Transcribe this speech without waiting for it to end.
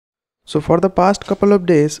So for the past couple of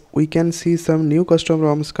days, we can see some new custom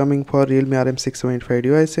ROMs coming for Realme RM675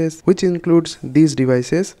 devices, which includes these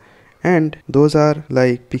devices, and those are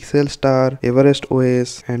like PixelStar, Everest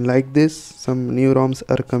OS, and like this some new ROMs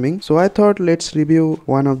are coming. So I thought let's review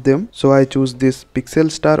one of them. So I choose this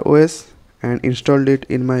PixelStar OS and installed it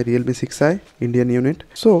in my Realme 6i Indian unit.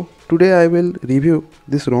 So today I will review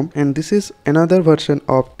this ROM, and this is another version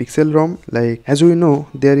of Pixel ROM. Like as we know,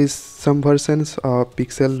 there is some versions of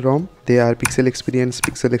Pixel ROM. They are Pixel Experience,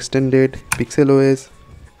 Pixel Extended, Pixel OS,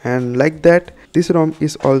 and like that this ROM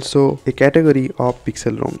is also a category of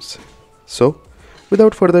Pixel ROMs. So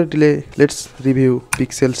without further delay, let's review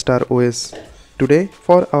PixelStar OS today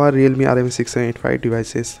for our Realme RM675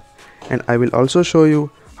 devices, and I will also show you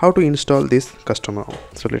how to install this custom ROM.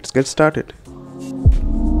 So let's get started.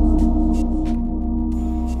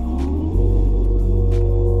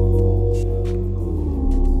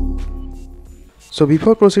 So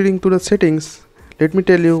before proceeding to the settings, let me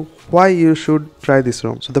tell you why you should try this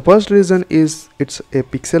ROM. So the first reason is it's a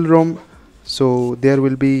Pixel ROM, so there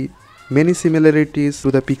will be many similarities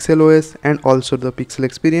to the Pixel OS and also the Pixel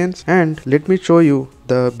Experience. And let me show you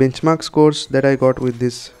the benchmark scores that I got with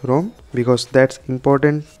this ROM, because that's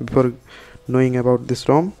important before knowing about this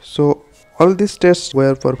ROM. So all these tests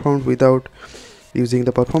were performed without using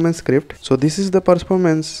the performance script. So this is the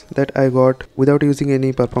performance that I got without using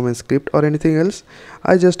any performance script or anything else.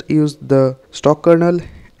 I just used the stock kernel,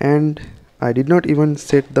 and I did not even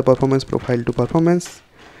set the performance profile to performance.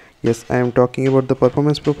 Yes, I am talking about the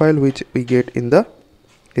performance profile which we get in the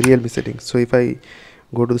Realme settings. So if I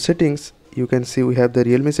go to the settings, you can see we have the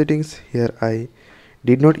Realme settings. Here I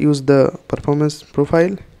did not use the performance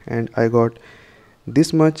profile and I got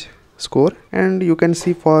this much score, and you can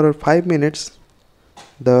see for 5 minutes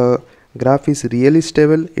the graph is really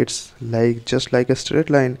stable. It's like just like a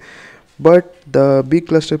straight line, but the big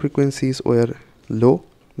cluster frequencies were low.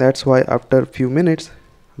 That's why after few minutes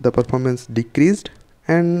the performance decreased,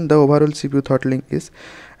 and the overall CPU throttling is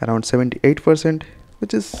around 78%,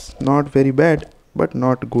 which is not very bad but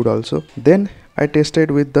not good also. Then I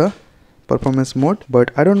tested with the performance mode,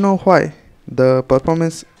 but I don't know why the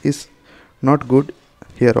performance is not good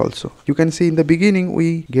here also. You can see in the beginning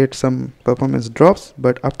we get some performance drops,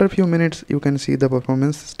 but after few minutes you can see the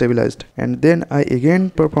performance stabilized. And then I again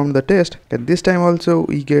performed the test, and this time also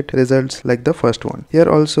we get results like the first one. Here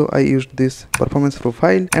also I used this performance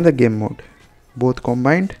profile and the game mode, both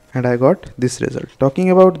combined, and I got this result.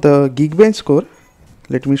 Talking about the Geekbench score,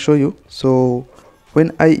 let me show you. So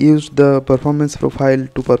when I used the performance profile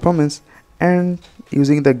to performance and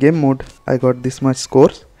using the game mode, I got this much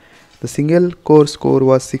scores. The single core score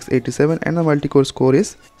was 687 and the multi-core score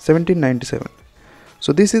is 1797.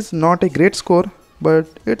 So this is not a great score, but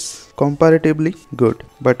it's comparatively good.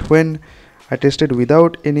 But when I tested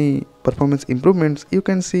without any performance improvements, you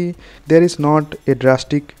can see there is not a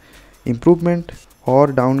drastic improvement or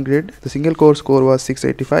downgrade. The single core score was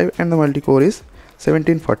 685 and the multi-core is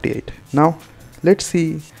 1748. Now let's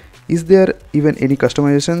see, is there even any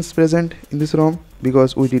customizations present in this ROM,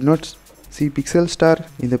 because we did not see PixelStar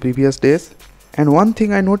in the previous days. And one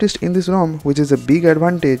thing I noticed in this ROM, which is a big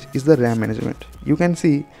advantage, is the RAM management. You can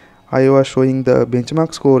see I was showing the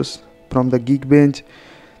benchmark scores from the Geekbench,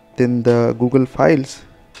 then the Google files,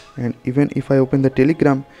 and even if I open the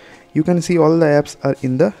Telegram, you can see all the apps are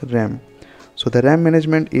in the RAM. So the RAM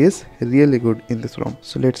management is really good in this ROM.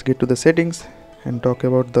 So let's get to the settings and talk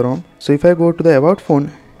about the ROM. So if I go to the about phone,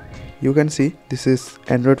 you can see this is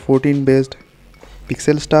Android 14 based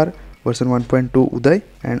PixelStar version 1.2 Uday,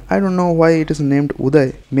 and I don't know why it is named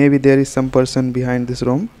Uday. Maybe there is some person behind this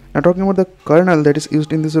ROM. Now talking about the kernel that is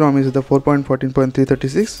used in this ROM is the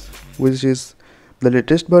 4.14.336, which is the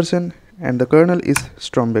latest version, and the kernel is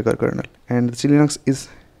stormbreaker kernel, and the Linux is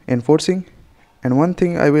enforcing. And one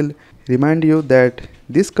thing I will remind you that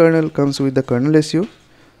this kernel comes with the kernel SU.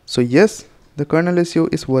 So yes, the kernel SU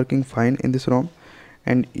is working fine in this ROM,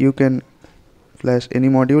 and you can flash any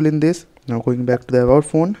module in this. Now going back to the about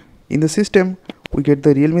phone, in the system we get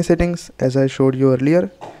the Realme settings as I showed you earlier,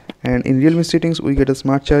 and in Realme settings we get a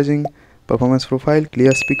smart charging, performance profile,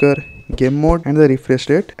 clear speaker, game mode, and the refresh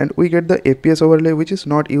rate. And we get the FPS overlay, which is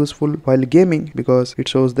not useful while gaming because it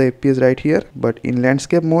shows the FPS right here, but in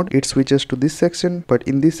landscape mode it switches to this section, but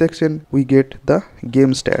in this section we get the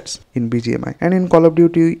game stats in BGMI. And in Call of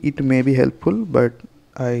Duty it may be helpful, but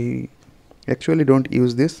I actually don't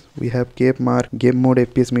use this. We have cape mark, game mode,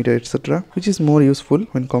 FPS meter, etc., which is more useful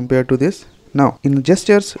when compared to this. Now in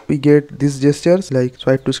gestures we get these gestures like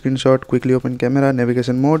swipe to screenshot, quickly open camera,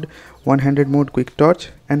 navigation mode, one-handed mode, quick touch,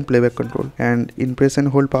 and playback control. And in press and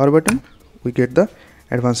hold power button we get the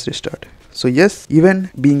advanced restart. So yes, even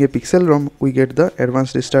being a Pixel ROM, we get the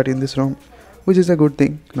advanced restart in this ROM, which is a good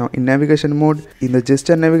thing. Now in navigation mode, in the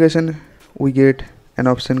gesture navigation, we get an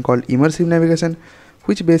option called immersive navigation,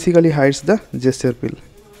 which basically hides the gesture wheel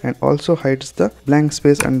and also hides the blank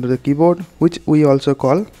space under the keyboard, which we also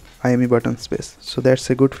call IME button space. So that's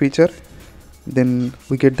a good feature. Then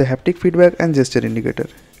we get the haptic feedback and gesture indicator,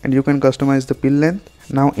 and you can customize the pin length.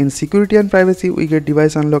 Now in security and privacy, we get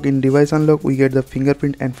device unlock. In device unlock, we get the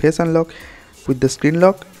fingerprint and face unlock with the screen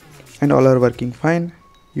lock, and all are working fine.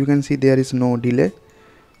 You can see there is no delay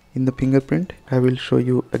in the fingerprint. I will show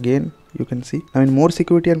you again. You can see. Now in more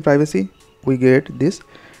security and privacy, we get this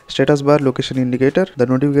status bar location indicator, the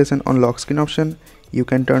notification on lock screen option. You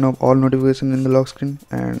can turn off all notification in the lock screen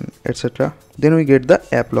and etc. Then we get the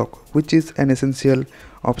app lock, which is an essential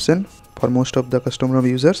option for most of the custom ROM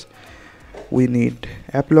users. We need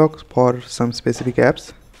app lock for some specific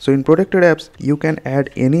apps. So in protected apps, you can add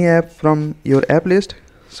any app from your app list.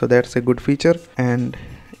 So that's a good feature. And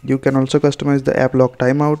you can also customize the app lock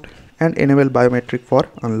timeout and enable biometric for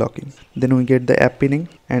unlocking. Then we get the app pinning,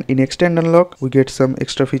 and in extend unlock we get some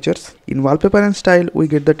extra features. In wallpaper and style, we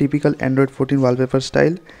get the typical Android 14 wallpaper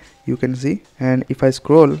style, you can see, and if I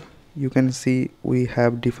scroll, you can see we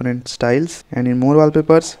have different styles. And in more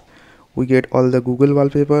wallpapers, we get all the Google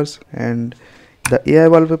wallpapers and the AI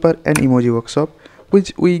wallpaper and emoji workshop,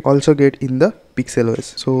 which we also get in the Pixel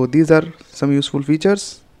OS. So these are some useful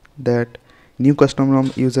features that new custom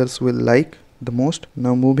ROM users will like the most.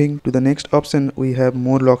 Now moving to the next option, we have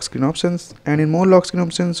more lock screen options, and in more lock screen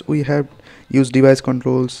options we have use device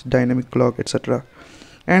controls, dynamic clock, etc.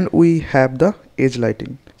 And we have the edge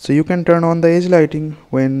lighting. So you can turn on the edge lighting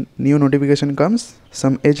when new notification comes.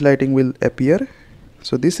 Some edge lighting will appear.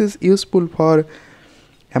 So this is useful for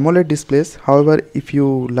AMOLED displays. However, if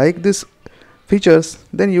you like these features,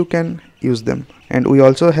 then you can use them. And we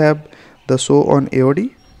also have the show on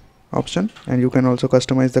AOD option, and you can also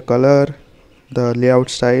customize the color, the layout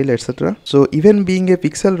style, etc. So even being a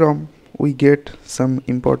Pixel ROM, we get some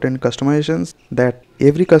important customizations that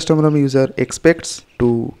every custom ROM user expects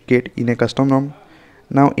to get in a custom ROM.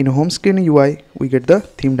 Now in home screen UI, we get the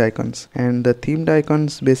themed icons, and the themed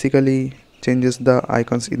icons basically changes the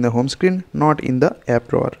icons in the home screen, not in the app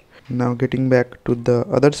drawer. Now getting back to the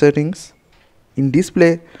other settings, in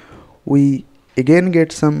display we again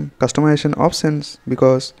get some customization options,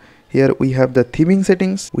 because here we have the theming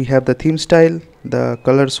settings, we have the theme style, the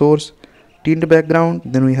color source, tint background,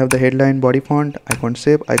 then we have the headline, body font, icon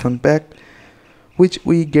shape, icon pack, which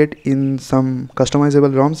we get in some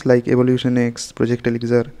customizable ROMs like Evolution X, Project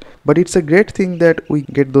Elixir. But it's a great thing that we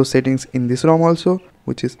get those settings in this ROM also,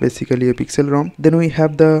 which is basically a Pixel ROM. Then we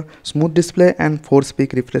have the smooth display and force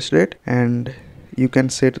peak refresh rate, and you can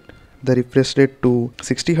set the refresh rate to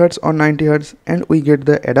 60 Hz or 90 Hz, and we get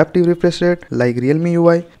the adaptive refresh rate like Realme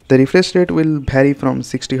UI. The refresh rate will vary from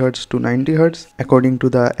 60 Hz to 90 Hz according to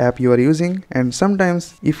the app you are using, and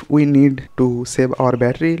sometimes if we need to save our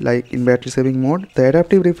battery, like in battery saving mode, the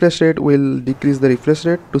adaptive refresh rate will decrease the refresh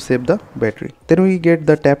rate to save the battery. Then we get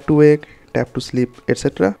the tap to wake, tap to sleep,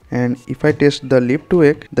 etc. And if I test the lip to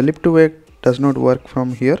wake does not work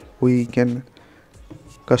from here. We can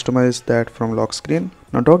customize that from lock screen.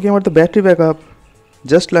 Now talking about the battery backup,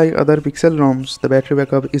 just like other Pixel ROMs, the battery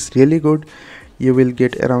backup is really good. You will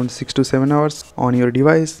get around 6 to 7 hours on your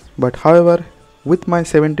device, but however, with my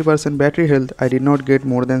 70% battery health, I did not get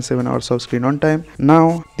more than 7 hours of screen on time.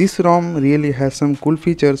 Now this ROM really has some cool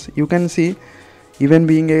features. You can see, even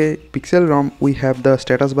being a Pixel ROM, we have the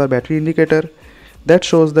status bar battery indicator that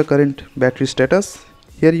shows the current battery status.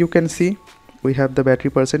 Here you can see we have the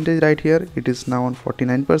battery percentage right here. It is now on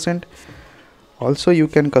 49%. Also you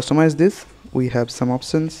can customize this. We have some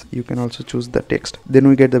options. You can also choose the text. Then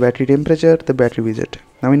we get the battery temperature, the battery widget.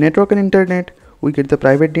 Now in network and internet, we get the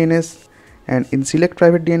private DNS, and in select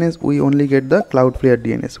private DNS we only get the Cloudflare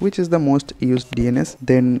DNS, which is the most used DNS.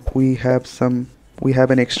 Then we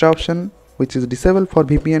have an extra option which is disabled for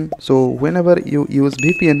VPN. So whenever you use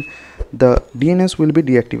VPN, the DNS will be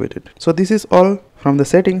deactivated. So this is all from the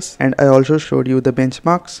settings, and I also showed you the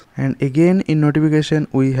benchmarks. And again in notification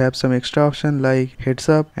we have some extra option like heads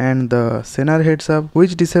up and the Senar heads up,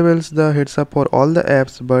 which disables the heads up for all the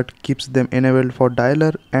apps but keeps them enabled for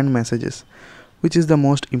dialer and messages, which is the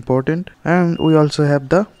most important. And we also have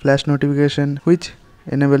the flash notification, which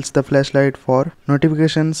enables the flashlight for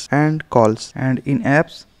notifications and calls. And in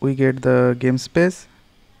apps we get the game space,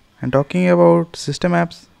 and talking about system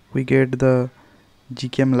apps, we get the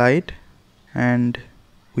GCam Lite, and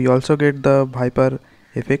we also get the Viper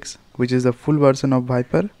FX, which is the full version of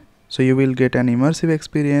Viper. So you will get an immersive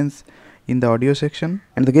experience in the audio section.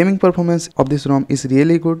 And the gaming performance of this ROM is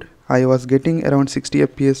really good. I was getting around 60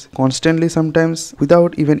 FPS constantly sometimes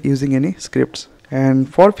without even using any scripts. And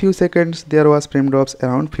for few seconds there was frame drops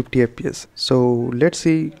around 50 FPS. So let's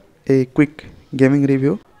see a quick gaming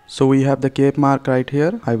review. So we have the cape mark right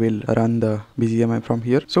here. I will run the BGMI from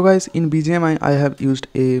here. So guys, in BGMI I have used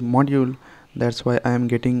a module, that's why I am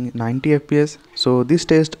getting 90 FPS. So this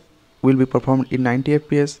test will be performed in 90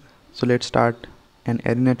 FPS. So let's start an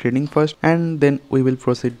arena training first, and then we will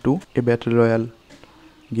proceed to a battle royale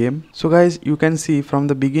game. So guys, you can see from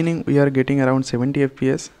the beginning we are getting around 70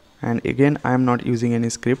 FPS, and again I am not using any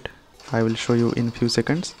script. I will show you in few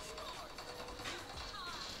seconds.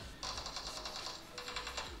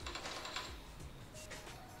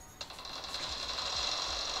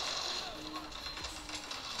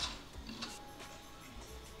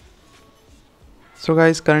 So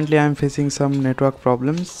guys, currently I am facing some network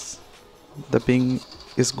problems. The ping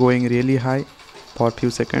is going really high for a few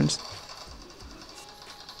seconds.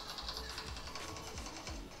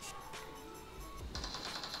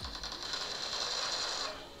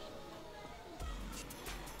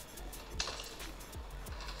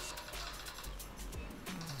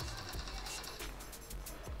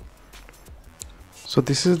 So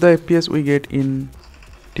this is the FPS we get in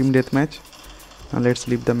team deathmatch. Now let's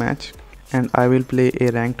leave the match and I will play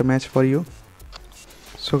a ranked match for you.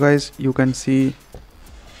 So guys, you can see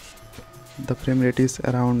the frame rate is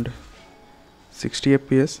around 60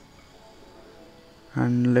 FPS,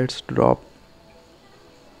 and let's drop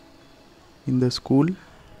in the school.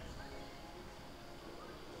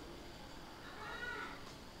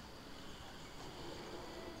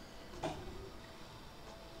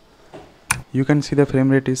 You can see the frame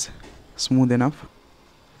rate is smooth enough.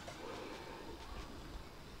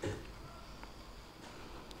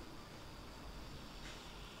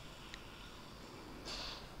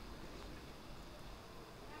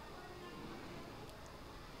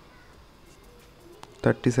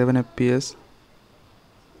 .37 FPS,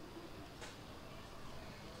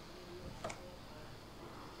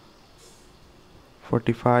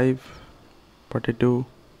 45, 42,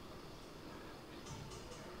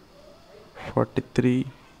 43,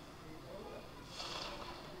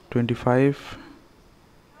 25,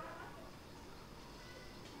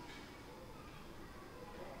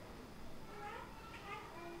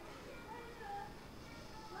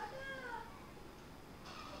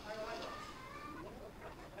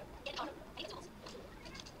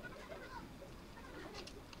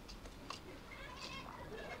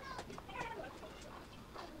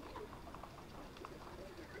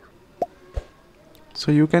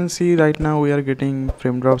 so you can see right now we are getting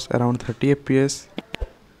frame drops around 30 FPS.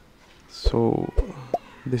 So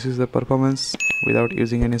this is the performance without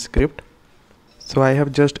using any script. So I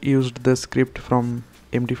have just used the script from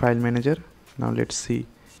empty file manager. Now let's see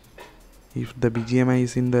if the BGMI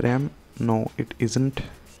is in the RAM. No, it isn't.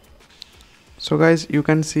 So guys, you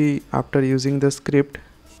can see after using the script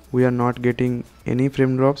we are not getting any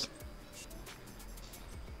frame drops.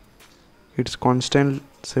 It's constant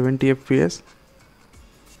 70 FPS.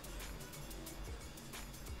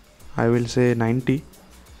 I will say 90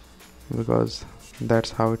 because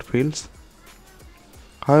that's how it feels.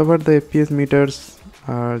 However, the FPS meters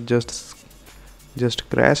are just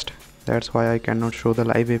crashed. That's why I cannot show the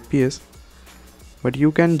live FPS. But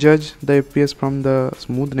you can judge the FPS from the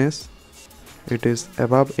smoothness. It is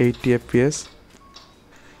above 80 FPS.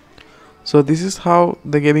 So this is how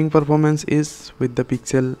the gaming performance is with the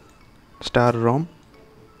PixelStar ROM.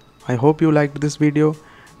 I hope you liked this video.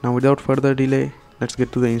 Now without further delay, let's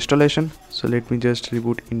get to the installation. So let me just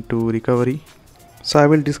reboot into recovery. So I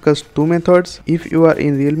will discuss two methods if you are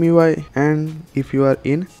in Realme UI and if you are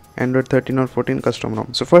in Android 13 or 14 custom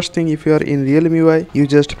ROM. So first thing, if you are in Realme UI, you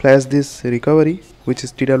just flash this recovery, which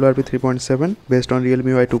is TWRP 3.7 based on Realme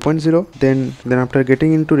UI 2.0. Then after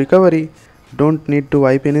getting into recovery, don't need to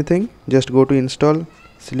wipe anything. Just go to install,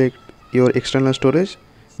 select your external storage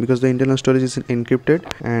because the internal storage is encrypted,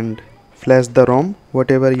 and flash the ROM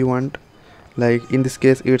whatever you want. Like in this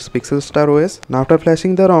case it's PixelStar-uday. Now after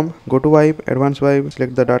flashing the ROM, go to wipe, advanced wipe,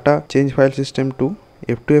 select the data, change file system to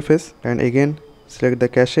F2FS, and again select the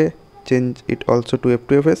cache, change it also to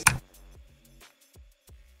F2FS.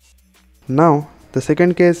 Now the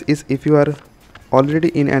second case is if you are already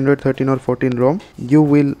in Android 13 or 14 ROM, you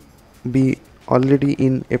will be already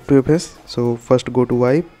in F2FS. So first go to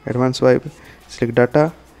wipe, advanced wipe, select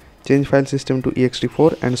data, change file system to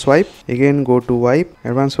ext4 and swipe. Again go to wipe,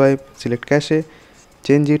 advanced wipe, select cache,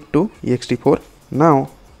 change it to ext4.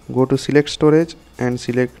 Now go to select storage and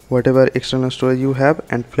select whatever external storage you have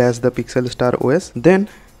and flash the PixelStar OS. Then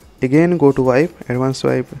Again go to wipe, advanced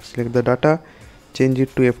wipe, select the data, change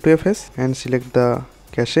it to F2FS and select the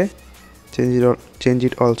cache, change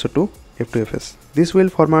it also to F2FS. This will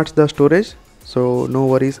format the storage, so no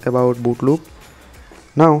worries about boot loop.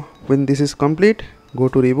 Now when this is complete, go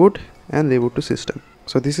to reboot and reboot to system.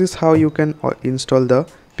 So this is how you can install the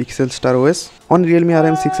PixelStar-OS on Realme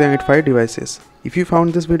RM6785 devices. If you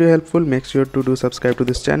found this video helpful, make sure to subscribe to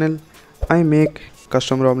this channel. I make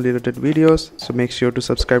custom ROM related videos, so make sure to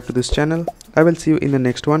subscribe to this channel. I will see you in the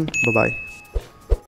next one. Bye bye.